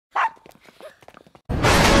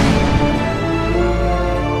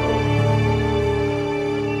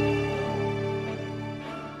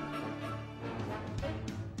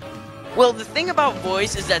Well, the thing about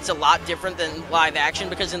voice is that's a lot different than live action,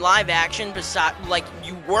 because in live action, like,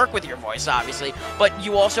 you work with your voice, obviously, but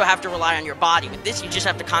you also have to rely on your body. With this, you just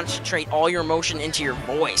have to concentrate all your emotion into your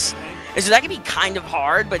voice. And so that can be kind of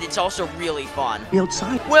hard, but it's also really fun.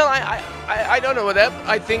 Well, I don't know with that.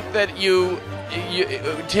 I think that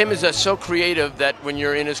Tim is so creative that when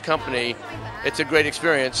you're in his company, it's a great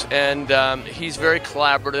experience, and he's very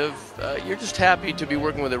collaborative. You're just happy to be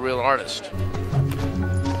working with a real artist.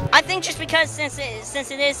 I think just because since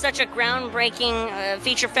it is such a groundbreaking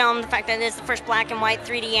feature film, the fact that it is the first black and white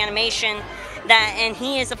 3D animation, and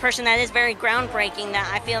he is a person that is very groundbreaking,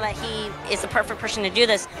 that I feel that he is the perfect person to do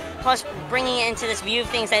this. Plus, bringing it into this view of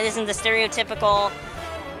things that isn't the stereotypical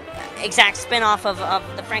exact spin-off of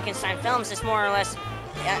the Frankenstein films. It's more or less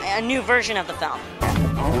a new version of the film.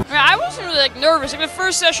 I wasn't really nervous. Like the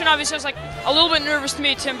first session, obviously, I was a little bit nervous to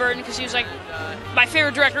meet Tim Burton because he was my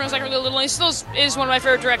favorite director. And I was really little. And he still is one of my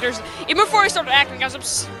favorite directors. Even before I started acting, I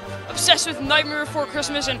was obsessed with Nightmare Before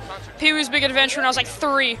Christmas and Pee-wee's Big Adventure when I was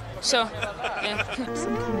 3. So,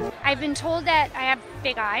 yeah. I've been told that I have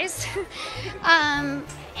big eyes, and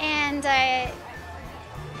I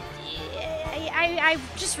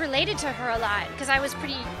just related to her a lot because I was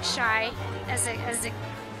pretty shy at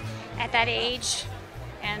that age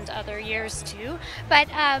and other years too. But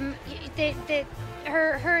her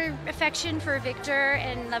affection for Victor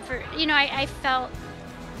and love for,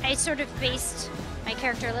 I sort of based my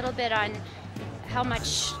character a little bit on how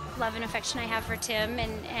much love and affection I have for Tim,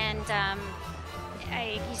 and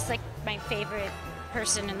he's like my favorite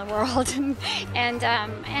person in the world,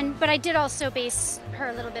 but I did also base her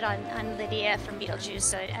a little bit on Lydia from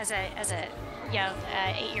Beetlejuice as a young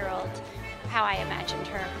 8-year-old, how I imagined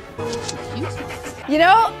her.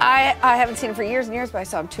 I haven't seen him for years and years, but I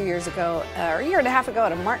saw him 2 years ago, or a year and a half ago,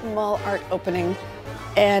 at a Martin Mull art opening.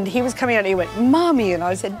 And he was coming out and he went, "Mommy," and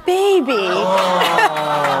I said, "Baby."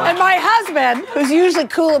 Oh. And my husband, who's usually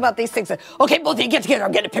cool about these things, said, "Okay, both of you get together,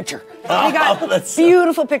 I'm getting a picture." And he got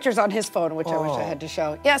beautiful pictures on his phone, which I wish I had to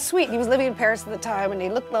show. Yeah, sweet. He was living in Paris at the time, and he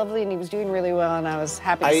looked lovely, and he was doing really well, and I was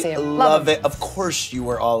happy to see him. I love it. Of course you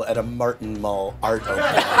were all at a Martin Mull art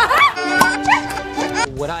opening.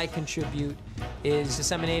 What I contribute is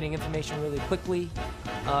disseminating information really quickly,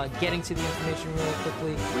 getting to the information really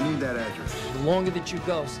quickly. We need that address. The longer that you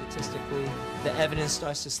go, statistically, the evidence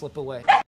starts to slip away.